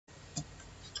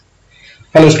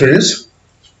Hello students,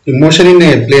 in motion in a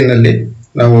plane nalli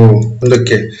ನಾವು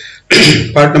ಒಂದಕ್ಕೆ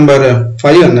part number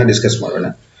 5 ಅನ್ನು discuss ಮಾಡೋಣ.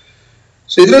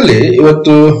 ಸೊ ಇದರಲ್ಲಿ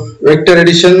ಇವತ್ತು ವೆಕ್ಟರ್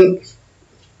ಎಡಿಷನ್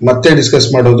ಮತ್ತೆ ಡಿಸ್ಕಸ್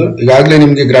ಮಾಡೋದು. ಈಗಾಗಲೇ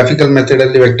ನಿಮಗೆ ಗ್ರಾಫಿಕಲ್ ಮೆಥಡ್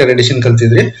ಅಲ್ಲಿ ವೆಕ್ಟರ್ ಎಡಿಷನ್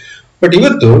ಕಲ್ತಿದ್ರಿ, ಬಟ್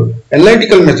ಇವತ್ತು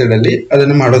ಅನಲಿಟಿಕಲ್ ಮೆಥಡ್ ಅಲ್ಲಿ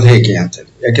ಅದನ್ನು ಮಾಡೋದು ಹೇಗೆ ಅಂತ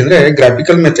ಹೇಳಿ. ಯಾಕಂದ್ರೆ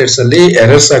ಗ್ರಾಫಿಕಲ್ ಮೆಥಡ್ಸ್ ಅಲ್ಲಿ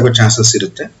ಎರರ್ಸ್ ಆಗೋ ಚಾನ್ಸಸ್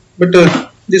ಇರುತ್ತೆ, but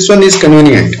this one is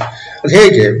convenient. ಅದು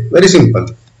ಹೇಗೆ? Very simple.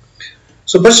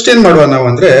 ಸೊ ಫಸ್ಟ್ ಏನ್ ಮಾಡುವ ನಾವು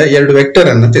ಅಂದ್ರೆ ಎರಡು ವೆಕ್ಟರ್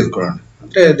ಅನ್ನು ತೆಗೆದುಕೊಳ್ಳೋಣ.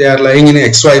 ಅಂದ್ರೆ they are lying in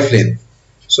X Y plane.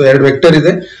 So ಎರಡು ವೆಕ್ಟರ್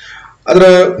ಇದೆ, ಅದರ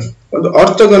ಒಂದು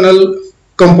ಆರ್ಥೋಗೋನಲ್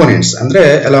ಕಂಪೋನೆಂಟ್ಸ್ ಅಂದ್ರೆ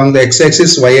along the X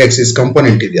Axis Y Axis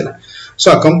component ಇದೆಯಲ್ಲ, ಸೊ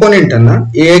ಆ ಕಂಪೋನೆಂಟ್ ಅನ್ನ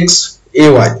ಎ ಎಕ್ಸ್ ಎ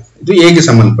ವೈ ಇದು ಎ ಗೆ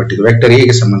ಸಂಬಂಧಪಟ್ಟಿದ್ದು, ವೆಕ್ಟರ್ ಎ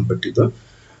ಗೆ ಸಂಬಂಧಪಟ್ಟಿದ್ದು.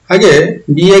 ಹಾಗೆ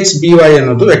ಬಿ ಎಕ್ಸ್ ಬಿ ವೈ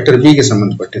ಅನ್ನೋದು ವೆಕ್ಟರ್ ಬಿ ಗೆ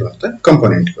ಸಂಬಂಧಪಟ್ಟಿರುವಂತ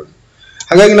ಕಂಪೋನೆಂಟ್ಗಳು.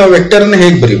 ಹಾಗಾಗಿ ನಾವು ವೆಕ್ಟರ್ ಅನ್ನ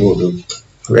ಹೇಗೆ ಬರೀಬಹುದು?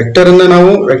 ವೆಕ್ಟರ್ ಅನ್ನ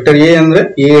ನಾವು ವೆಕ್ಟರ್ ಎ ಅಂದ್ರೆ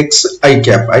A X I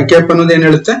cap. I cap ಅನ್ನೋದು ಏನ್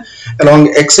ಹೇಳುತ್ತೆ? Along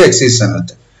X Axis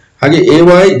ಅನ್ನುತ್ತೆ. ಹಾಗೆ A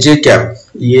Y J cap,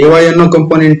 A Y ಅನ್ನೋ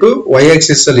ಕಂಪೋನೆಂಟ್ ವೈ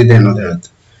ಆಕ್ಸಿಸ್ ಅಲ್ಲಿ ಇದೆ ಅನ್ನೋದು ಹೇಳುತ್ತೆ.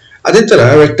 ಅದೇ ತರ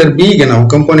ವೆಕ್ಟರ್ ಬಿ ಗೆ ನಾವು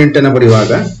ಕಂಪೋನೆಂಟ್ ಅನ್ನ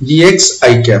ಬರೆಯುವಾಗ ಬಿ ಎಕ್ಸ್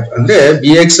ಐ ಕ್ಯಾಪ್ ಅಂದ್ರೆ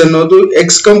ಬಿ ಎಕ್ಸ್ ಅನ್ನೋದು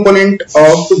X component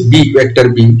of B vector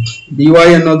B, B Y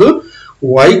ಅನ್ನೋದು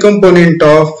Y component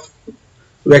of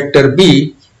vector B.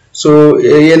 So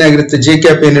ಏನಾಗಿರುತ್ತೆ? ಜೆ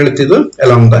ಕ್ಯಾಪ್ ಏನ್ ಹೇಳ್ತಿದ್ದು?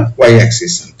 ಅಲಾಂಗ್ ದ ವೈ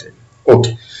ಆಕ್ಸಿಸ್ ಅಂತ ಹೇಳಿ.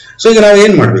 ಓಕೆ, ಸೊ ಈಗ ನಾವು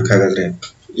ಏನ್ ಮಾಡ್ಬೇಕು? ಹಾಗಾದ್ರೆ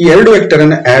ಈ ಎರಡು ವೆಕ್ಟರ್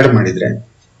ಅನ್ನ ಆಡ್ ಮಾಡಿದ್ರೆ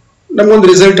ನಮ್ಗೊಂದು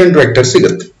ರಿಸಲ್ಟೆಂಟ್ ವೆಕ್ಟರ್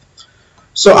ಸಿಗುತ್ತೆ.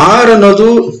 ಸೊ ಆರ್ ಅನ್ನೋದು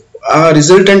ಆ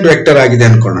ರಿಸಲ್ಟೆಂಟ್ ವೆಕ್ಟರ್ ಆಗಿದೆ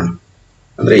ಅನ್ಕೊಳ್ಳೋಣ.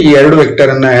 ಅಂದ್ರೆ ಈ ಎರಡು ವೆಕ್ಟರ್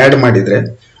ಅನ್ನ ಆಡ್ ಮಾಡಿದ್ರೆ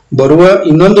ಬರುವ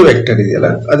ಇನ್ನೊಂದು ವೆಕ್ಟರ್ ಇದೆಯಲ್ಲ,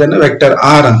 ಅದನ್ನ ವೆಕ್ಟರ್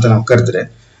ಆರ್ ಅಂತ ನಾವು ಕರೆದ್ರೆ,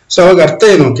 ಸೊ ಅವಾಗ ಅರ್ಥ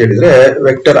ಏನು ಕೇಳಿದ್ರೆ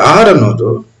ವೆಕ್ಟರ್ ಆರ್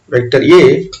ಅನ್ನೋದು vector A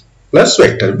plus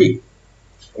vector B.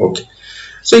 Okay,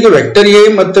 so ಈಗ ವೆಕ್ಟರ್ ಎ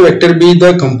ಮತ್ತು ವೆಕ್ಟರ್ ಬಿ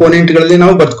ದ ಕಂಪೋನೆಂಟ್ ಗಳಲ್ಲಿ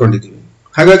ನಾವು ಬರ್ತ್ಕೊಂಡಿದೀವಿ.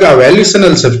 ಹಾಗಾಗಿ ಆ ವ್ಯಾಲ್ಯೂಸ್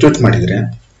ಅಲ್ಲಿ ಸಬ್ಸ್ಟಿಟ್ಯೂಟ್ ಮಾಡಿದ್ರೆ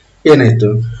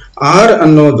ಏನಾಯ್ತು? ಆರ್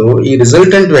ಅನ್ನೋದು ಈ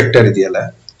ರಿಸಲ್ಟೆಂಟ್ ವೆಕ್ಟರ್ ಇದೆಯಲ್ಲ,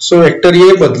 ಸೊ ವೆಕ್ಟರ್ ಎ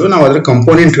ಬದಲು ನಾವು ಅದರ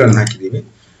ಕಂಪೋನೆಂಟ್ ಗಳನ್ನ ಹಾಕಿದೀವಿ,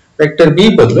 ವೆಕ್ಟರ್ ಬಿ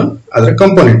ಬದಲು ಅದರ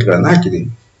ಕಂಪೋನೆಂಟ್ ಗಳನ್ನ ಹಾಕಿದೀವಿ.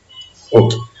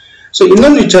 ಓಕೆ, ಸೊ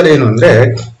ಇನ್ನೊಂದು ವಿಚಾರ ಏನು ಅಂದ್ರೆ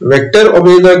vector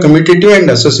ಒಬೇ the commutative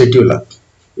and associative ಲಾ.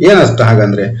 ಏನರ್ಥ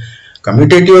ಹಾಗಂದ್ರೆ?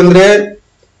 ಕಮ್ಯುಟೇಟಿವ್ ಅಂದ್ರೆ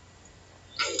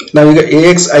ನಾವೀಗ ಎ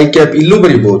ಎಕ್ಸ್ ಐ ಕ್ಯಾಪ್ ಇಲ್ಲೂ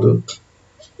ಬರೀಬಹುದು,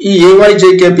 ಈ ಎ ವೈ ಜೆ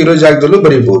ಕ್ಯಾಪ್ ಇರೋ ಜಾಗದಲ್ಲೂ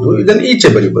ಬರೀಬಹುದು, ಇದನ್ನ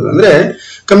ಈಚೆ ಬರೀಬಹುದು, ಅಂದ್ರೆ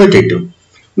ಕಮ್ಯುಟೇಟಿವ್.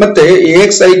 ಮತ್ತೆ ಎ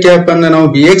ಎಕ್ಸ್ ಐ ಕ್ಯಾಪ್ ಅನ್ನ ನಾವು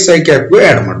ಬಿ ಎಕ್ಸ್ ಐ ಕ್ಯಾಪ್ಗೂ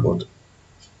ಆಡ್ ಮಾಡಬಹುದು,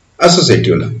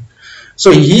 ಅಸೋಸಿಯೇಟಿವ್ ಲಾ. ಸೊ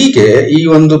ಹೀಗೆ ಈ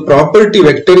ಒಂದು ಪ್ರಾಪರ್ಟಿ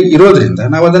ವೆಕ್ಟರ್ ಇರೋದ್ರಿಂದ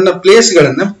ನಾವು ಅದನ್ನ ಪ್ಲೇಸ್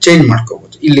ಗಳನ್ನ ಚೇಂಜ್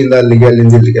ಮಾಡ್ಕೋಬಹುದು, ಇಲ್ಲಿಂದ ಅಲ್ಲಿಗೆ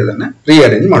ಅಲ್ಲಿಂದ ಇಲ್ಲಿಗೆ ಅದನ್ನ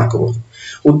ರೀಅರೇಂಜ್ ಮಾಡ್ಕೋಬಹುದು.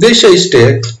 ಉದ್ದೇಶ ಇಷ್ಟೇ.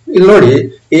 ಇಲ್ಲಿ ನೋಡಿ,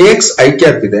 ಎ ಎಕ್ಸ್ ಐ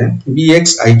ಕ್ಯಾಪ್ ಇದೆ, ಬಿ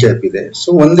ಎಕ್ಸ್ ಐ ಕ್ಯಾಪ್ ಇದೆ. ಸೊ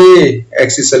ಒಂದೇ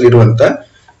ಆಕ್ಸಿಸ್ ಅಲ್ಲಿ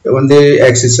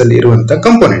ಇರುವಂತ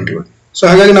ಕಂಪೋನೆಂಟ್ಗಳು. ಸೊ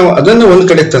ಹಾಗಾಗಿ ನಾವು ಅದನ್ನ ಒಂದ್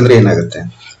ಕಡೆ ತಂದ್ರೆ ಏನಾಗುತ್ತೆ?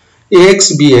 A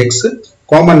X B X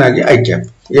common ಆಗಿ ಐ ಕ್ಯಾಪ್,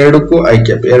 ಎರಡಕ್ಕೂ ಐ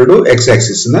ಕ್ಯಾಪ್, ಎರಡು ಎಕ್ಸ್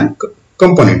ಆಕ್ಸಿಸ್ ನ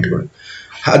ಕಂಪೋನೆಂಟ್ಗಳು.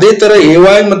 ಅದೇ ತರ ಎ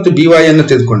ವೈ ಮತ್ತು ಬಿ ವೈ ಅನ್ನು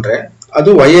ತೆಗೆದುಕೊಂಡ್ರೆ ಅದು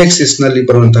ವೈ ಆಕ್ಸಿಸ್ ನಲ್ಲಿ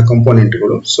ಬರುವಂತಹ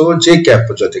ಕಂಪೋನೆಂಟ್ಗಳು. ಸೊ ಜೆ ಕ್ಯಾಪ್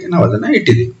ಜೊತೆಗೆ ನಾವು ಅದನ್ನ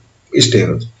ಇಟ್ಟಿದ್ದೀವಿ. ಇಷ್ಟೇ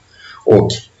ಇರೋದು.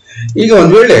 ಓಕೆ, ಈಗ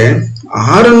ಒಂದ್ ವೇಳೆ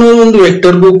ಆರ್ ಅನ್ನೋ ಒಂದು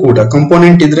ವೆಕ್ಟರ್ಗೂ ಕೂಡ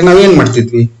ಕಂಪೋನೆಂಟ್ ಇದ್ರೆ ನಾವೇನ್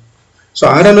ಮಾಡ್ತಿದ್ವಿ? So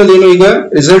R ಅನ್ನೋದೇನು? ಈಗ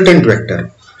ರಿಸಲ್ಟೆಂಟ್ ವೆಕ್ಟರ್.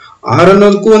 ಆರ್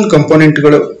ಅನ್ನೋದಕ್ಕೂ ಒಂದು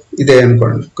ಕಂಪೋನೆಂಟ್ಗಳು ಇದೆ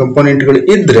ಅನ್ಕೊಳ್ಳೋಣ. ಕಂಪೋನೆಂಟ್ಗಳು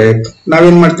ಇದ್ರೆ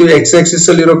ನಾವೇನ್ ಮಾಡ್ತೀವಿ? ಎಕ್ಸ್ ಆಕ್ಸಿಸ್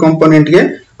ಅಲ್ಲಿ ಇರೋ ಕಂಪೋನೆಂಟ್ಗೆ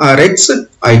R X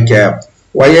I cap,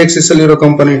 Y Axis ಅಲ್ಲಿ ಇರೋ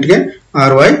ಕಂಪೋನೆಂಟ್ಗೆ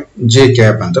ಆರ್ ವೈ ಜೆ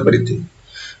ಕ್ಯಾಪ್ ಅಂತ ಬರೀತೀವಿ.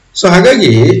 ಸೊ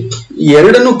ಹಾಗಾಗಿ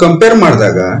ಎರಡನ್ನು ಕಂಪೇರ್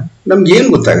ಮಾಡಿದಾಗ ನಮ್ಗೆ ಏನ್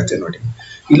ಗೊತ್ತಾಗುತ್ತೆ ನೋಡಿ,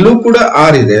 ಇಲ್ಲೂ ಕೂಡ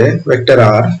ಆರ್ ಇದೆ, ವೆಕ್ಟರ್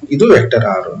ಆರ್, ಇದು ವೆಕ್ಟರ್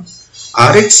ಆರ್.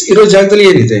 ಆರ್ ಎಕ್ಸ್ ಇರೋ ಜಾಗದಲ್ಲಿ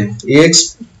ಏನಿದೆ? A X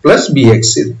plus B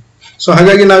X ಇದೆ. ಸೊ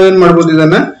ಹಾಗಾಗಿ ನಾವೇನ್ ಮಾಡ್ಬೋದು?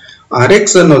 ಇದನ್ನ ಆರ್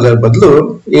ಎಕ್ಸ್ ಅನ್ನೋದರ ಬದಲು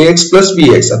A X plus B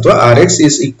X ಅಥವಾ R X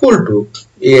is equal to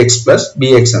A X plus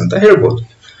B X ಅಂತ ಹೇಳ್ಬೋದು.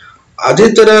 ಅದೇ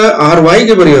ತರ ಆರ್ ವೈ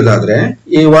ಗೆ ಬರೆಯೋದಾದ್ರೆ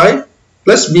A Y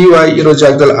plus B Y ಇರೋ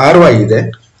ಜಾಗದಲ್ಲಿ ಆರ್ ವೈ ಇದೆ,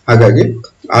 ಹಾಗಾಗಿ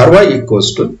R Y equals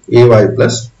to A Y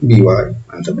plus B Y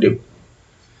ಅಂತ ಬರೀಬಹುದು.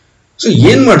 ಸೊ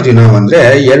ಏನ್ ಮಾಡ್ತೀವಿ ನಾವು ಅಂದ್ರೆ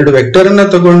ಎರಡು ವೆಕ್ಟರ್ ಅನ್ನ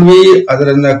ತಗೊಂಡ್ವಿ,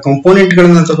 ಅದರನ್ನ ಕಂಪೋನೆಂಟ್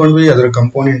ಗಳನ್ನ ತಗೊಂಡ್ವಿ, ಅದರ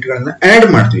ಕಂಪೋನೆಂಟ್ ಗಳನ್ನ ಆಡ್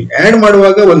ಮಾಡ್ತೀವಿ. ಆಡ್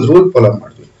ಮಾಡುವಾಗ ಒಂದು ರೂಲ್ ಫಾಲೋ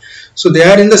ಮಾಡ್ತೀವಿ. So they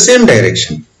are in the same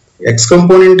direction. X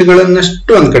component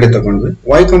ಗಳನ್ನಷ್ಟು ಒಂದ್ ಕಡೆ ತಗೊಂಡ್ವಿ,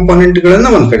 ವೈ ಕಂಪೋನೆಂಟ್ ಗಳನ್ನ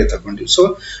ಒಂದ್ ಕಡೆ ತಗೊಂಡ್ವಿ. ಸೊ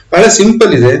ಬಹಳ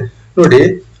ಸಿಂಪಲ್ ಇದೆ ನೋಡಿ.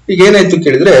 ಈಗ ಏನಾಯ್ತು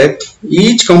ಕೇಳಿದ್ರೆ,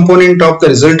 each component of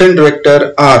the resultant vector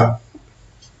R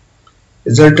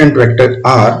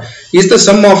is the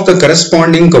sum of the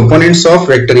corresponding components of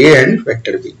vector A and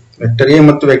vector B. Vector A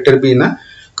ಮತ್ತು ವೆಕ್ಟರ್ ಬಿ ನ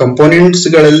ಕಂಪೋನೆಂಟ್ಸ್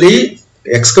ಗಳಲ್ಲಿ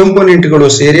ಎಕ್ಸ್ ಕಂಪೋನೆಂಟ್ ಗಳು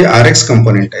ಸೇರಿ ಆರ್ ಎಕ್ಸ್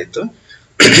ಕಂಪೋನೆಂಟ್ ಆಯ್ತು,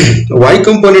 ವೈ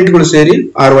ಕಂಪೋನೆಂಟ್ ಗಳು ಸೇರಿ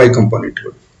R Y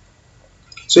ಕಂಪೋನೆಂಟ್ಗಳು.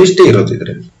 So ಇಷ್ಟೇ ಇರೋದು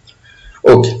ಇದರಲ್ಲಿ.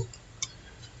 ಓಕೆ,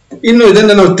 ಇನ್ನು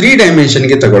ಇದನ್ನ ನಾವು 3 ಡೈಮೆನ್ಷನ್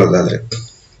ಗೆ ತಗೊಳ್ಳೋದಾದ್ರೆ,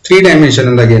 3 ಡೈಮೆನ್ಷನ್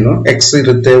ಅಂದಾಗ ಏನು? ಎಕ್ಸ್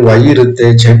ಇರುತ್ತೆ, ವೈ ಇರುತ್ತೆ,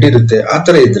 ಝೆಡ್ ಇರುತ್ತೆ, ಆ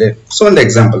ತರ ಇದ್ರೆ. ಸೊ ಒಂದು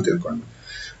ಎಕ್ಸಾಂಪಲ್ ತಿಳ್ಕೊಂಡು,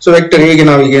 ಸೊ ವೆಕ್ಟರ್ ಎ ಗೆ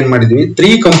ನಾವು ಈಗ ಏನ್ ಮಾಡಿದ್ವಿ?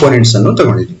 3 ಕಂಪೋನೆಂಟ್ಸ್ ಅನ್ನು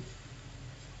ತಗೊಂಡಿದ್ವಿ.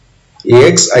 A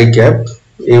X I cap,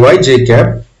 A Y J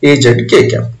cap, A Z K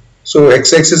cap. So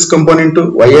X Axis component,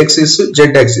 Y Axis,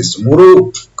 Z Axis, 3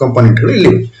 ಕಂಪೋನೆಂಟ್ಗಳು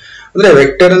ಇಲ್ಲಿವೆ. ಅಂದ್ರೆ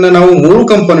ವೆಕ್ಟರ್ ಅನ್ನ ನಾವು 3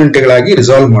 ಕಂಪೋನೆಂಟ್ಗಳಾಗಿ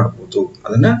ರಿಸಾಲ್ವ್ ಮಾಡಬಹುದು,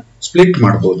 ಅದನ್ನ ಸ್ಪ್ಲಿಟ್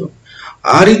ಮಾಡಬಹುದು.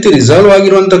 ಆ ರೀತಿ ರಿಸಾಲ್ವ್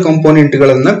ಆಗಿರುವಂತಹ ಕಂಪೋನೆಂಟ್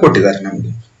ಗಳನ್ನ ಕೊಟ್ಟಿದ್ದಾರೆ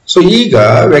ನಮ್ಗೆ. ಸೊ ಈಗ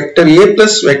vector A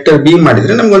plus vector B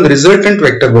ಮಾಡಿದ್ರೆ ನಮ್ಗೊಂದು ರಿಸಲ್ಟೆಂಟ್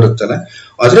ವೆಕ್ಟರ್ ಬರುತ್ತಲ್ಲ,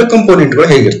 ಅದರ ಕಂಪೋನೆಂಟ್ ಗಳು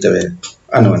ಹೇಗಿರ್ತವೆ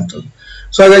ಅನ್ನುವಂಥದ್ದು.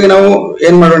 ಸೊ ಹಾಗಾಗಿ ನಾವು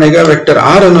ಏನ್ ಮಾಡೋಣ, ಈಗ ವೆಕ್ಟರ್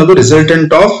ಆರ್ ಅನ್ನೋದು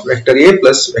resultant of vector A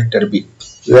plus vector B,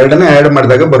 ಇವೆರಡನ್ನ add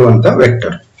ಮಾಡಿದಾಗ ಬರುವಂತ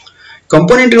ವೆಕ್ಟರ್.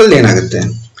 ಕಂಪೋನೆಂಟ್ ಗಳು ಏನಾಗುತ್ತೆ,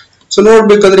 ಸೊ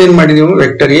ನೋಡ್ಬೇಕಂದ್ರೆ ಏನ್ ಮಾಡಿ ನೀವು,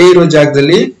 ವೆಕ್ಟರ್ ಎ ಇರೋ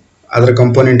ಜಾಗದಲ್ಲಿ ಅದರ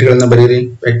ಕಂಪೋನೆಂಟ್ ಗಳನ್ನ ಬರೀರಿ,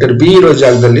 ವೆಕ್ಟರ್ ಬಿ ಇರೋ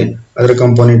ಜಾಗದಲ್ಲಿ ಅದರ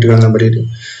ಕಂಪೋನೆಂಟ್ ಗಳನ್ನ ಬರೀರಿ.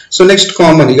 ಸೊ ನೆಕ್ಸ್ಟ್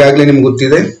ಕಾಮನ್, ಈಗಾಗಲೇ ನಿಮ್ಗೆ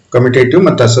ಗೊತ್ತಿದೆ ಕಮ್ಯುಟೇಟಿವ್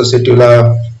ಮತ್ತು ಅಸೋಸಿಯೇಟಿವ್ ಲಾ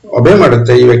ಒಬೇ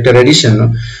ಮಾಡುತ್ತೆ ಈ ವೆಕ್ಟರ್ ಎಡಿಷನ್.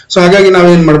 ಸೊ ಹಾಗಾಗಿ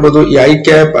ನಾವೇನ್ ಮಾಡ್ಬೋದು, ಈ ಐ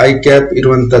ಕ್ಯಾಪ್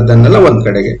ಇರುವಂತದ್ದನ್ನೆಲ್ಲ ಒಂದ್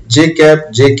ಕಡೆಗೆ, ಜೆ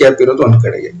ಕ್ಯಾಪ್ ಇರೋದು ಒಂದ್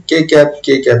ಕಡೆಗೆ, ಕೆ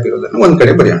ಕ್ಯಾಪ್ ಇರೋದನ್ನ ಒಂದ್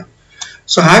ಕಡೆ ಬರೆಯೋಣ.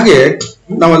 ಸೊ ಹಾಗೆ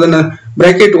ನಾವು ಅದನ್ನ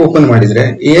ಬ್ರಾಕೆಟ್ ಓಪನ್ ಮಾಡಿದ್ರೆ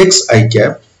A X I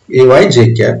cap, A Y J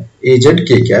cap, A Z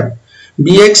K cap,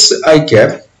 B X I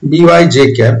cap, B Y J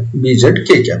cap, B Z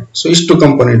K cap. So ಇಷ್ಟು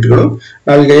ಕಂಪೋನೆಂಟ್ ಗಳು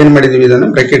ನಾವೀಗ ಏನ್ ಮಾಡಿದೀವಿ, ಇದನ್ನ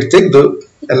ಬ್ರಾಕೆಟ್ ತೆಗೆದು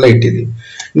ಎಲ್ಲ ಇಟ್ಟಿದೀವಿ.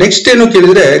 ನೆಕ್ಸ್ಟ್ ಏನು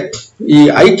ಕೇಳಿದ್ರೆ, ಈ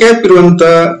ಐ ಕ್ಯಾಪ್ ಇರುವಂತ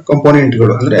ಕಂಪೋನೆಂಟ್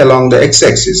ಗಳು ಅಂದ್ರೆ ಅಲಾಂಗ್ ದ ಎಕ್ಸ್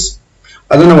ಆಕ್ಸಿಸ್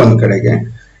ಅದನ್ನ ಒಂದ್ ಕಡೆಗೆ,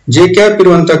 ಜೆ ಕ್ಯಾಪ್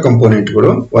ಇರುವಂತ ಕಂಪೋನೆಂಟ್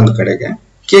ಗಳು ಒಂದ್ ಕಡೆಗೆ,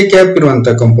 ಕೆ ಕ್ಯಾಪ್ ಇರುವಂತ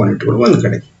ಕಂಪೋನೆಂಟ್ ಗಳು ಒಂದ್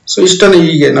ಕಡೆಗೆ. ಸೊ ಇಷ್ಟನ್ನ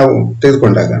ಹೀಗೆ ನಾವು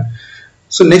ತೆಗೆದುಕೊಂಡಾಗ,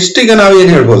 ಸೊ ನೆಕ್ಸ್ಟ್ ಈಗ ನಾವು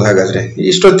ಏನ್ ಹೇಳ್ಬೋದು, ಹಾಗಾದ್ರೆ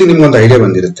ಇಷ್ಟೊತ್ತಿಗೆ ನಿಮ್ಗೊಂದು ಐಡಿಯಾ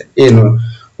ಬಂದಿರುತ್ತೆ. ಏನು,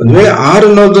 ಒಂದ್ ವೇಳೆ ಆರ್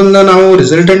ಅನ್ನೋದನ್ನ ನಾವು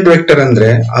ರಿಸಲ್ಟೆಂಟ್ ವೆಕ್ಟರ್ ಅಂದ್ರೆ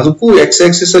ಅದಕ್ಕೂ ಎಕ್ಸ್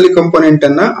ಆಕ್ಸಿಸ್ ಅಲ್ಲಿ ಕಂಪೋನೆಂಟ್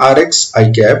ಅನ್ನ R X I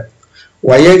cap,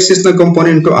 Y Axis ನ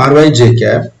component R Y J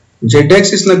cap, Z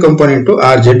Axis ನ component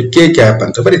R Z K cap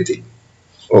ಅಂತ ಬರೀತೀವಿ.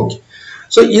 ಓಕೆ,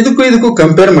 ಸೊ ಇದಕ್ಕೂ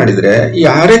ಕಂಪೇರ್ ಮಾಡಿದ್ರೆ ಈ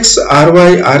R X R why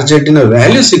are Z ನ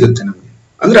ವ್ಯಾಲ್ಯೂ ಸಿಗುತ್ತೆ ನಮ್ಗೆ.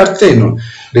 ಅಂದ್ರೆ ಅರ್ಥ ಏನು,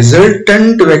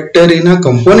 ರಿಸಲ್ಟೆಂಟ್ ವೆಕ್ಟರಿನ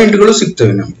ಕಂಪೋನೆಂಟ್ ಗಳು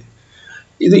ಸಿಗ್ತವೆ ನಮ್ಗೆ.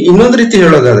 ಇದು ಇನ್ನೊಂದು ರೀತಿ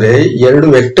ಹೇಳೋದಾದ್ರೆ, ಎರಡು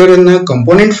ವೆಕ್ಟರ್ ಅನ್ನ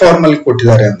ಕಂಪೋನೆಂಟ್ ಫಾರ್ಮ್ ಅಲ್ಲಿ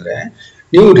ಕೊಟ್ಟಿದ್ದಾರೆ ಅಂದ್ರೆ,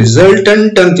 ನೀವು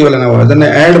ರಿಸಲ್ಟೆಂಟ್ ಅಂತೀವಲ್ಲ, ನಾವು ಅದನ್ನ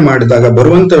ಆಡ್ ಮಾಡಿದಾಗ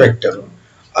ಬರುವಂತ ವೆಕ್ಟರ್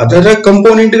ಅದರ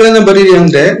ಕಂಪೋನೆಂಟ್ ಗಳನ್ನ ಬರೀರಿ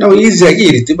ಅಂದ್ರೆ ನಾವು ಈಸಿಯಾಗಿ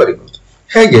ಈ ರೀತಿ ಬರೀಬಹುದು.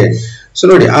 ಹೇಗೆ, ಸೊ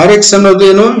ನೋಡಿ, ಆರ್ ಎಕ್ಸ್ ಅನ್ನೋದು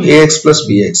ಏನು, A X plus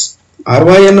B X, R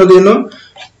Y ಅನ್ನೋದೇನು,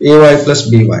 A Y plus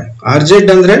B Y, R Z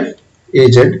ಅಂದ್ರೆ A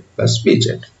Z plus B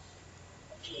Z.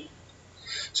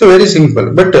 So very simple.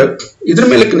 But ಇದ್ರ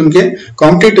ಮೇಲೆ ನಿಮ್ಗೆ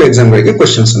ಕಾಂಪಿಟೇಟಿವ್ ಎಕ್ಸಾಮ್ ಗಳಿಗೆ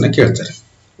ಕ್ವಶನ್ಸ್ ಅನ್ನ ಕೇಳ್ತಾರೆ.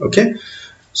 ಓಕೆ,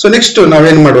 ಸೊ ನೆಕ್ಸ್ಟ್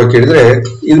ನಾವೇನ್ ಮಾಡ್ಬೇಕು ಹೇಳಿದ್ರೆ,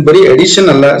 ಇದು ಬರೀ ಎಡಿಷನ್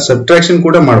ಅಲ್ಲ, ಸಬ್ಟ್ರಾಕ್ಷನ್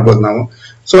ಕೂಡ ಮಾಡ್ಬೋದು ನಾವು.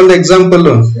 ಸೊ ಒಂದು ಎಕ್ಸಾಂಪಲ್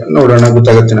ನೋಡೋಣ,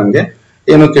 ಗೊತ್ತಾಗುತ್ತೆ ನಮ್ಗೆ.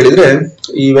 ಏನು ಕೇಳಿದ್ರೆ,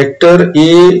 ಈ vector A,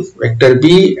 vector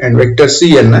B and vector C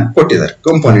ಅನ್ನ ಕೊಟ್ಟಿದ್ದಾರೆ,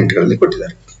 ಕಂಪೋನೆಂಟ್ ಗಳಲ್ಲಿ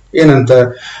ಕೊಟ್ಟಿದ್ದಾರೆ. ಏನಂತ,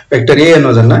 ವೆಕ್ಟರ್ ಎ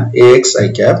ಅನ್ನೋದನ್ನ A X I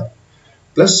cap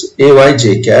plus A Y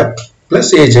J cap plus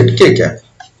A Z K cap.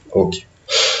 Okay,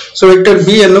 so vector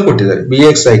B ಅನ್ನು ಕೊಟ್ಟಿದ್ದಾರೆ, B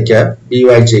X I cap, B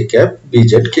Y J cap, B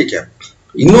Z K cap.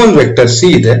 ಇನ್ನೊಂದು vector C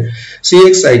ಇದೆ, C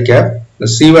X I cap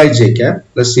plus C Y J cap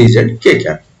plus C Z K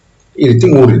cap. ಈ ರೀತಿ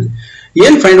ಮೂರು ಇದೆ.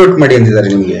 ಏನ್ find out ಮಾಡಿ ಅಂದಿದ್ದಾರೆ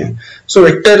ನಿಮ್ಗೆ. ಸೊ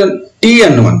ವೆಕ್ಟರ್ ಟಿ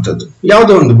ಅನ್ನುವಂಥದ್ದು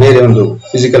ಯಾವುದೋ ಒಂದು ಬೇರೆ ಒಂದು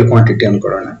ಫಿಸಿಕಲ್ ಕ್ವಾಂಟಿಟಿ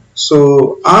ಅನ್ಕೊಳ್ಳೋಣ. ಸೊ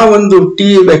ಆ ಒಂದು T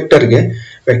ವೆಕ್ಟರ್ಗೆ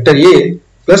vector A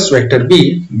plus vector B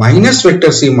minus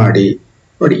vector C ಮಾಡಿ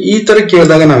ನೋಡಿ. ಈ ತರ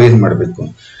ಕೇಳಿದಾಗ ನಾವೇನ್ ಮಾಡ್ಬೇಕು,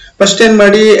 ಫಸ್ಟ್ ಏನ್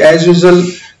ಮಾಡಿ, ಆಸ್ ಯೂಸಲ್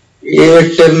ಎ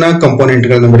ವೆಕ್ಟರ್ ನ ಕಂಪೋನೆಂಟ್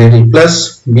ಗಳನ್ನ ಬರೀರಿ, ಪ್ಲಸ್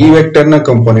ಬಿ ವೆಕ್ಟರ್ ನ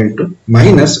ಕಂಪೋನೆಂಟ್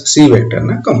ಮೈನಸ್ ಸಿ ವೆಕ್ಟರ್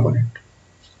ನ ಕಂಪೋನೆಂಟ್.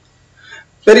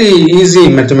 ವೆರಿ ಈಸಿ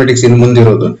ಮ್ಯಾಥಮೆಟಿಕ್ಸ್ ಇನ್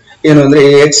ಮುಂದಿರೋದು. ಏನು ಅಂದ್ರೆ,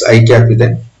 ಎ ಎಕ್ಸ್ ಐ ಕ್ಯಾಪ್ ಇದೆ,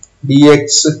 ಬಿ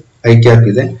ಎಕ್ಸ್ ಐ ಕ್ಯಾಪ್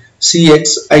ಇದೆ, ಸಿ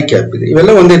ಎಕ್ಸ್ ಐ ಕ್ಯಾಪ್ ಇದೆ.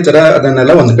 ಇವೆಲ್ಲ ಒಂದೇ ತರ,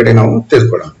 ಅದನ್ನೆಲ್ಲ ಒಂದ್ ಕಡೆ ನಾವು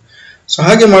ತೆಗೆದುಕೊಳ್ಳೋಣ. ಸೊ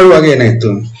ಹಾಗೆ ಮಾಡುವಾಗ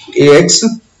ಏನಾಯ್ತು, ಎ ಎಕ್ಸ್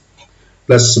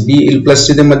ಪ್ಲಸ್ ಬಿ, ಇಲ್ಲಿ ಪ್ಲಸ್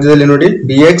ಇದೆ ಮಧ್ಯದಲ್ಲಿ ನೋಡಿ,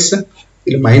 ಬಿ ಎಕ್ಸ್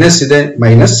ಇಲ್ಲಿ ಮೈನಸ್ ಇದೆ,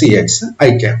 minus C X I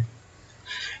cap.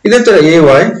 ಇದೇ ತರ A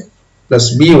Y plus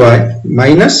B Y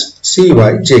minus C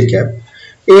Y J cap,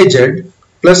 A Z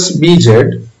plus B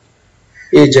Z,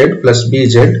 A Z plus B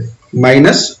Z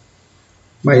minus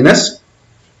minus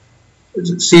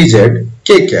C Z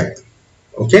K cap.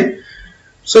 Okay,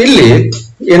 so ಇಲ್ಲಿ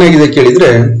ಏನಾಗಿದೆ ಕೇಳಿದ್ರೆ,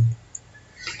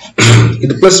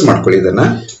 ಇದು plus ಮಾಡ್ಕೊಳ್ಳಿ,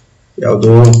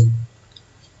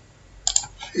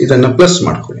 ಇದನ್ನ plus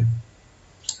ಮಾಡ್ಕೊಳ್ಳಿ.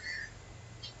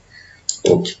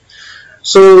 Okay,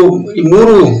 so ಈ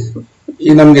ಮೂರು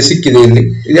ನಮ್ಗೆ ಸಿಕ್ಕಿದೆ ಇಲ್ಲಿ.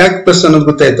 ಯಾಕೆ ಪ್ಲಸ್ ಅನ್ನೋದು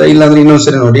ಗೊತ್ತಾಯ್ತಾ? ಇಲ್ಲಾಂದ್ರೆ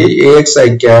ಇನ್ನೊಂದ್ಸರಿ ನೋಡಿ, A X I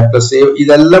cap plus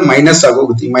ಇದೆಲ್ಲ ಮೈನಸ್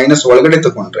ಆಗೋಗುತ್ತೆ. ಮೈನಸ್ ಒಳಗಡೆ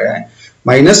ತಗೊಂಡ್ರೆ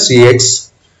minus C X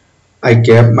I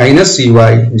cap minus C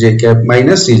Y J cap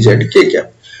minus C Z K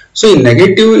cap. So ಈ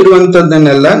ನೆಗೆಟಿವ್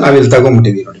ಇರುವಂತದ್ದನ್ನೆಲ್ಲ ನಾವಿಲ್ಲಿ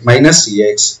ತಗೊಂಡ್ಬಿಟ್ಟಿದೀವಿ ನೋಡಿ, minus C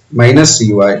X minus C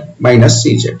Y minus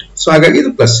C Z. So ಹಾಗಾಗಿ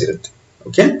ಇದು plus ಇರುತ್ತೆ.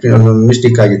 ಓಕೆ,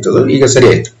 ಮಿಸ್ಟೇಕ್ ಆಗಿತ್ತು, ಈಗ ಸರಿ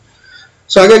ಆಯ್ತು.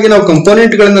 ಸೊ ಹಾಗಾಗಿ ನಾವು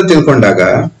ಕಂಪೋನೆಂಟ್ ಗಳನ್ನ ತಿಳ್ಕೊಂಡಾಗ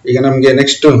ಈಗ ನಮ್ಗೆ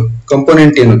ನೆಕ್ಸ್ಟ್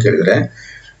ಕಂಪೋನೆಂಟ್ ಏನು ಕೇಳಿದ್ರೆ,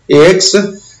 ಎ ಎಕ್ಸ್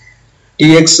ಟಿ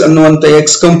ಎಕ್ಸ್ ಅನ್ನುವಂತ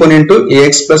X component A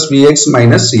X plus B X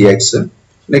minus C X.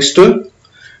 Next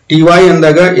T Y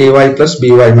ಅಂದಾಗ A Y plus B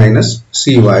Y minus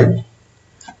C Y.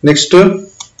 Next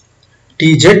T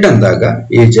Z ಅಂದಾಗ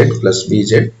A Z plus B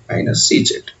Z minus C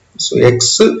Z. So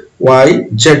X Y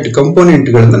Z component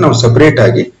ಗಳನ್ನ ನಾವು separate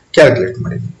ಆಗಿ calculate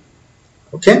ಮಾಡಿದ್ವಿ.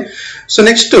 Okay, so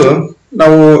next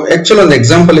ನಾವು actual ಒಂದು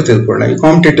example ತೆಗೆದುಕೊಳ್ಳೋಣ. ಈ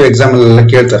competitive exam ಎಲ್ಲ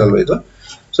ಕೇಳ್ತಾರಲ್ವ ಇದು.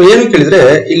 ಸೊ ಏನು ಕೇಳಿದ್ರೆ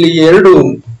ಇಲ್ಲಿ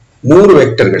ಮೂರು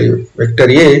ವೆಕ್ಟರ್ಗಳಿವೆ.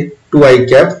 Vector A 2i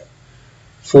cap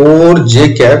 4j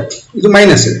cap, ಇದು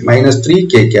ಮೈನಸ್ ಇದೆ,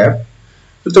 -3k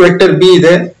ಮತ್ತು ವೆಕ್ಟರ್ ಬಿ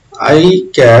ಇದೆ i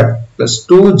cap plus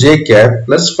 2j cap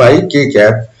plus 5k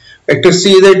cap. Vector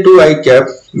C ಇದೆ 2i cap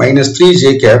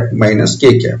 -3j cap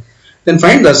 -k cap. Then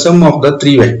find the sum of the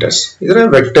 3 vectors. ಇದರ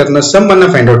vector ನ some ಅನ್ನ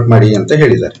find out ಮಾಡಿ ಅಂತ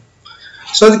ಹೇಳಿದ್ದಾರೆ.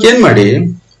 ಸೊ ಅದಕ್ಕೆ ಏನ್ ಮಾಡಿ,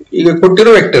 ಈಗ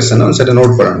ಕೊಟ್ಟಿರೋ ವೆಕ್ಟರ್ಸ್ ಅನ್ನು ಒಂದ್ಸರಿ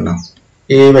ನೋಡ್ಕೊಳ್ಳೋಣ ನಾವು.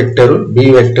 ಎ ವೆಕ್ಟರ್, ಬಿ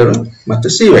ವೆಕ್ಟರ್ ಮತ್ತೆ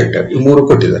ಸಿ ವೆಕ್ಟರ್, ಈ ಮೂರು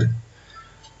ಕೊಟ್ಟಿದ್ದಾರೆ.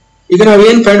 ಈಗ ನಾವು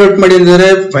ಏನ್ ಫೈಂಡ್ ಔಟ್ ಮಾಡಿ ಅಂದ್ರೆ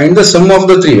find the sum of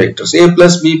the 3 vectors, A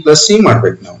plus B plus C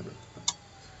ಮಾಡ್ಬೇಕು ನಾವು.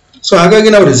 ಸೊ ಹಾಗಾಗಿ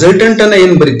ನಾವು ರಿಸಲ್ಟೆಂಟ್ ಅನ್ನ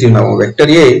ಏನ್ ಬರಿತೀವಿ ನಾವು,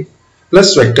 vector A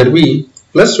plus vector B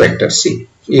plus vector C,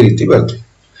 ಈ ರೀತಿ ಬರ್ತೀವಿ.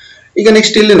 ಈಗ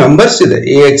ನೆಕ್ಸ್ಟ್ ಇಲ್ಲಿ ನಂಬರ್ಸ್ ಇದೆ,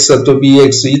 ಎ ಎಕ್ಸ್ ಅಥವಾ ಬಿ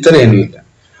ಎಕ್ಸ್ ಈ ತರ ಏನೂ ಇಲ್ಲ.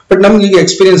 ಬಟ್ ನಮ್ಗೆ ಈಗ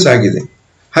ಎಕ್ಸ್ಪೀರಿಯನ್ಸ್ ಆಗಿದೆ.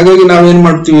 ಹಾಗಾಗಿ ನಾವೇನ್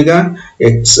ಮಾಡ್ತೀವಿ, ಈಗ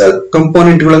ಎಕ್ಸ್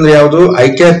ಕಂಪೋನೆಂಟ್ ಗಳು ಅಂದ್ರೆ ಯಾವುದು, ಐ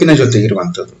ಕ್ಯಾಪಿನ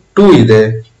ಜೊತೆಗಿರುವಂತದ್ದು. 2 ಇದೆ,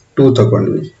 2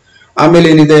 ತಗೊಂಡ್ವಿ. ಆಮೇಲೆ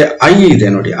ಏನಿದೆ, ಐ ಇದೆ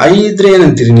ನೋಡಿ. ಐ ಇದ್ರೆ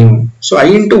ಏನಂತೀರಿ ನೀವು, ಸೊ ಐ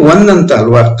ಇಂಟು 1 ಅಂತ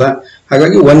ಅಲ್ವಾ ಅರ್ಥ.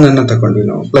 ಹಾಗಾಗಿ 1 ಅನ್ನ ತಗೊಂಡ್ವಿ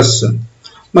ನಾವು, ಪ್ಲಸ್.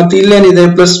 ಮತ್ತೆ ಇಲ್ಲೇನಿದೆ,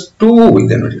 ಪ್ಲಸ್ 2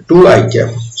 ಇದೆ ನೋಡಿ, 2i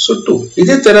ಕ್ಯಾಪ್. ಸೊ 2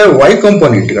 ಇದೇ ತರ ವೈ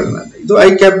ಕಂಪೋನೆಂಟ್ ಗಳನ್ನ, ಇದು ಐ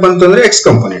ಕ್ಯಾಪ್ ಬಂತು ಅಂದ್ರೆ ಎಕ್ಸ್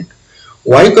ಕಂಪೋನೆಂಟ್.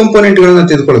 ವೈ ಕಂಪೋನೆಂಟ್ ಗಳನ್ನ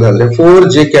ತೆಗೆದುಕೊಳ್ಳೋದಾದ್ರೆ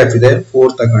 4j ಕ್ಯಾಪ್ ಇದೆ, 4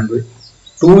 ತಗೊಂಡ್ವಿ.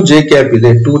 2j ಕ್ಯಾಪ್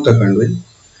ಇದೆ, 2 ತಗೊಂಡ್ವಿ.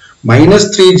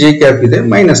 -3j ಕ್ಯಾಪ್ ಇದೆ,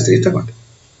 -3 ತಗೊಂಡ್ವಿ.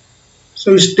 ಸೊ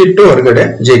ಇಷ್ಟಿಟ್ಟು ಹೊರಗಡೆ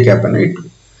ಜೆ ಕ್ಯಾಪ್ ಅನ್ನ ಇಟ್ವಿ.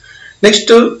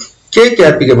 ನೆಕ್ಸ್ಟ್ ಕೆ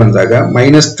ಕ್ಯಾಪಿಗೆ ಬಂದಾಗ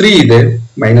 -3 ಇದೆ,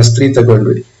 -3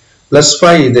 ತಗೊಂಡ್ವಿ.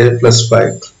 +5 ಇದೆ,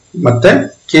 +5. ಮತ್ತೆ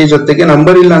ಕೆ ಜೊತೆಗೆ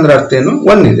ನಂಬರ್ ಇಲ್ಲ ಅಂದ್ರೆ ಅರ್ಥ ಏನು,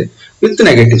 1 ಇದೆ ವಿತ್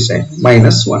ನೆಗೆಟಿವ್ ಸೈನ್,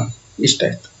 -1.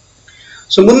 ಇಷ್ಟಾಯ್ತು.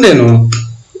 ಸೊ ಮುಂದೇನು,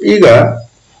 ಈಗ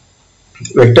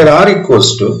vector R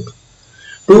equals to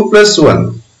 2 + 1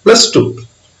 + 2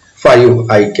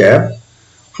 5i cap.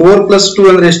 4 + 2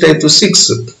 ಅಂದ್ರೆ ಎಷ್ಟಾಯ್ತು,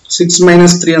 6. 6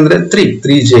 - 3 ಅಂದ್ರೆ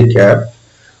 3j ಕ್ಯಾಪ್.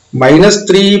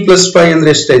 -3 + 5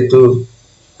 ಅಂದ್ರೆ ಎಷ್ಟಾಯ್ತು,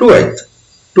 2 ಆಯ್ತು.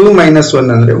 2 - 1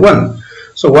 ಅಂದ್ರೆ 1.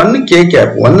 ಸೊ 1k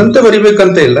ಕ್ಯಾಪ್, 1 ಅಂತ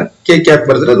ಬರಿಬೇಕಂತ ಇಲ್ಲ, k ಕ್ಯಾಪ್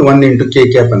ಬರೆದ್ರೆ ಅದು 1 × k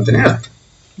ಕ್ಯಾಪ್ ಅಂತಾನೆ ಅರ್ಥ.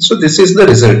 So this is the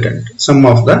resultant, some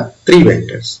of the 3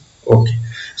 vectors. Okay.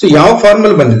 So ಯಾವ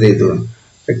ಫಾರ್ಮಲ್ ಬಂದಿದೆ ಇದು,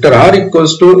 vector R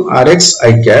equals to rx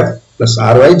i cap plus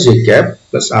ry j cap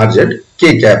plus rz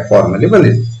k cap ಫಾರ್ಮಲ್ಲಿ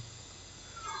ಬಂದಿದೆ.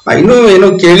 ಇನ್ನೂ ಏನೋ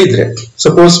ಕೇಳಿದ್ರೆ,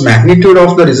 suppose magnitude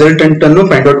of the resultant ಅನ್ನು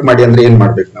find out ಮಾಡಿ ಅಂದ್ರೆ ಏನ್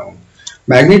ಮಾಡ್ಬೇಕು ನಾವು,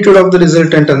 ಮ್ಯಾಗ್ನಿಟ್ಯೂಡ್ ಆಫ್ ದ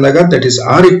ರಿಸಲ್ಟೆಂಟ್ ಅಂದಾಗ that is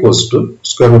r equals to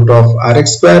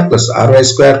 √rx² plus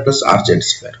ry² plus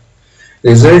rz².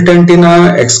 ರಿಸಲ್ಟೆಂಟಿನ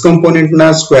X component ನ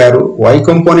ಸ್ಕ್ವೇರ್, ವೈ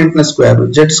ಕಂಪೋನೆಂಟ್ ನ ಸ್ಕ್ವೇರ್,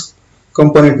 ಜೆಡ್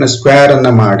ಕಂಪೋನೆಂಟ್ ನ ಸ್ಕ್ವೇರ್ ಅನ್ನ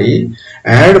ಮಾಡಿ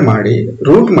ಆಡ್ ಮಾಡಿ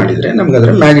ರೂಟ್ ಮಾಡಿದ್ರೆ ನಮ್ಗೆ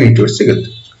ಅದರ ಮ್ಯಾಗ್ನಿಟ್ಯೂಡ್ ಸಿಗುತ್ತೆ.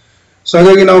 ಸೊ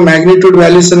ಹಾಗಾಗಿ ನಾವು ಮ್ಯಾಗ್ನಿಟ್ಯೂಡ್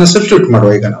ವ್ಯಾಲ್ಯೂಸ್ ಅನ್ನ ಸಬ್ಸ್ಟಿಟ್ಯೂಟ್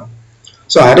ಮಾಡುವ ಈಗ ನಾವು.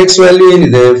 ಸೊ rx ವ್ಯಾಲ್ಯೂ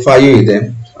ಏನಿದೆ 5 ಇದೆ,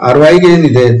 ry ಗೆ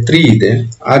ಏನಿದೆ 3 ಇದೆ,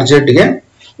 rz ಗೆ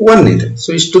 1 ಇದೆ. ಸೊ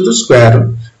ಇಷ್ಟುದು ಸ್ಕ್ವೇರ್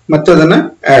ಮತ್ತೆ ಅದನ್ನ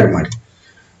ಆಡ್ ಮಾಡಿ.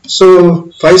 ಸೊ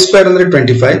 5² ಅಂದ್ರೆ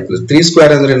 25 ಪ್ಲಸ್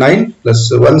 3² ಅಂದ್ರೆ 9 ಪ್ಲಸ್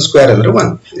 1² ಅಂದ್ರೆ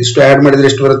 1. ಇಷ್ಟು ಆಡ್ ಮಾಡಿದ್ರೆ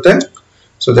ಎಷ್ಟು ಬರುತ್ತೆ,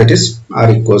 so that is r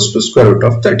equals to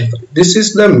 √35. This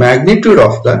is the magnitude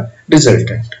of the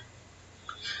resultant.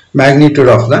 Magnitude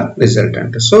of the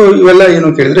resultant. So ಇವೆಲ್ಲ ಏನು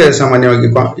ಕೇಳಿದ್ರೆ ಸಾಮಾನ್ಯವಾಗಿ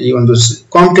ಈ ಒಂದು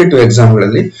ಕಾಂಪಿಟೇಟಿವ್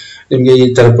ಎಕ್ಸಾಮ್ಗಳಲ್ಲಿ ನಿಮ್ಗೆ ಈ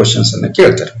ತರ ಕ್ವಶನ್ಸ್ ಅನ್ನ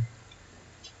ಕೇಳ್ತಾರೆ.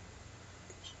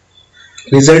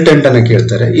 ರಿಸಲ್ಟೆಂಟ್ ಅನ್ನ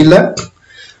ಕೇಳ್ತಾರೆ, ಇಲ್ಲ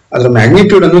ಅದರ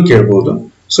ಮ್ಯಾಗ್ನಿಟ್ಯೂಡ್ ಅನ್ನು ಕೇಳಬಹುದು.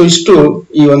 ಸೊ ಇಷ್ಟು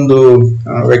ಈ ಒಂದು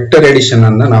ವೆಕ್ಟರ್ ಎಡಿಷನ್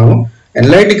ಅನ್ನ ನಾವು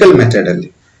ಅನಲೈಟಿಕಲ್ ಮೆಥಡ್ ಅಲ್ಲಿ,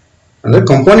 ಅಂದ್ರೆ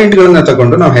ಕಾಂಪೋನೆಂಟ್ ಗಳನ್ನ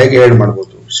ತಗೊಂಡು ನಾವು ಹೇಗೆ ಆಡ್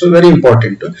ಮಾಡಬಹುದು. So very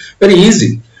important, very easy.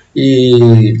 ಈ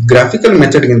ಗ್ರಾಫಿಕಲ್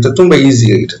ಮೆಥಡ್ ಗಿಂತ ತುಂಬಾ ಈಸಿ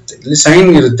ಆಗಿರುತ್ತೆ, ಇಲ್ಲಿ ಸೈನ್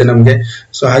ಇರುತ್ತೆ ನಮ್ಗೆ.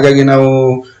 ಸೊ ಹಾಗಾಗಿ ನಾವು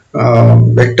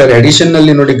ವೆಕ್ಟರ್ ಎಡಿಷನ್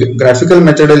ನಲ್ಲಿ ನೋಡಿ, ಗ್ರಾಫಿಕಲ್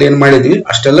ಮೆಥಡ್ ಅಲ್ಲಿ ಏನ್ ಮಾಡಿದ್ವಿ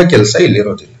ಅಷ್ಟೆಲ್ಲ ಕೆಲಸ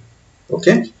ಇಲ್ಲಿರೋದಿಲ್ಲ.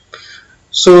 ಓಕೆ.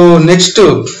 ಸೊ ನೆಕ್ಸ್ಟ್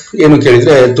ಏನು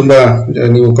ಕೇಳಿದ್ರೆ, ತುಂಬಾ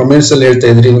ನೀವು ಕಮೆಂಟ್ಸ್ ಅಲ್ಲಿ ಹೇಳ್ತಾ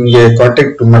ಇದ್ರಿ ನಿಮ್ಗೆ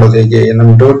ಕಾಂಟ್ಯಾಕ್ಟ್ ಮಾಡೋದು ಹೇಗೆ,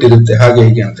 ನಮ್ಗೆ ಡೌಟ್ ಇರುತ್ತೆ ಹಾಗೆ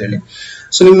ಹೀಗೆ ಅಂತ ಹೇಳಿ.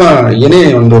 ಸೊ ನಿಮ್ಮ ಏನೇ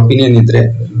ಒಂದು ಒಪಿನಿಯನ್ ಇದ್ರೆ,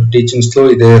 ಟೀಚಿಂಗ್ ಸ್ಲೋ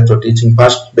ಇದೆ ಅಥವಾ ಟೀಚಿಂಗ್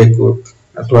ಫಾಸ್ಟ್ ಬೇಕು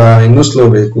ಅಥವಾ ಇನ್ನೂ ಸ್ಲೋ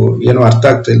ಬೇಕು, ಏನೋ ಅರ್ಥ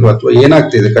ಆಗ್ತಾ ಇಲ್ವೋ ಅಥವಾ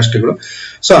ಏನಾಗ್ತಾ ಇದೆ ಕಷ್ಟಗಳು,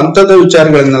 ಸೊ ಅಂತದ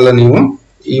ವಿಚಾರಗಳನ್ನೆಲ್ಲ ನೀವು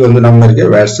ಈ ಒಂದು ನಂಬರ್ಗೆ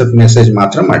ವಾಟ್ಸಪ್ ಮೆಸೇಜ್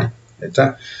ಮಾತ್ರ ಮಾಡಿ, ಆಯ್ತಾ.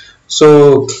 ಸೊ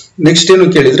ನೆಕ್ಸ್ಟ್ ಏನು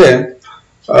ಕೇಳಿದ್ರೆ,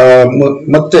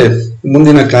 ಮತ್ತೆ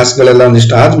ಮುಂದಿನ ಕ್ಲಾಸ್ಗಳೆಲ್ಲ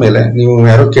ಒಂದಿಷ್ಟು ಆದ್ಮೇಲೆ, ನೀವು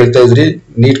ಯಾರೋ ಕೇಳ್ತಾ ಇದ್ರಿ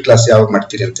ನೀಟ್ ಕ್ಲಾಸ್ ಯಾವಾಗ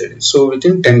ಮಾಡ್ತೀರಿ ಅಂತ ಹೇಳಿ. So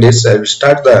within 10 days I will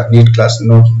start the neat class,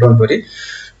 don't worry.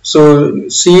 So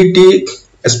CET,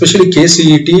 especially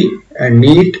KCET and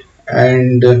neat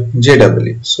and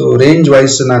JEE, so range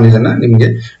wise ನಾನು ಇದನ್ನ ನಿಮ್ಗೆ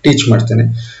ಟೀಚ್ ಮಾಡ್ತೇನೆ.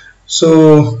 ಸೊ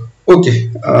ಓಕೆ,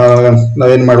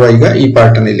 ನಾವೇನ್ ಮಾಡುವ ಈಗ ಈ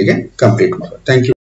ಪಾರ್ಟ್ ಅನ್ನು ಇಲ್ಲಿಗೆ ಕಂಪ್ಲೀಟ್ ಮಾಡುವ. Thank you.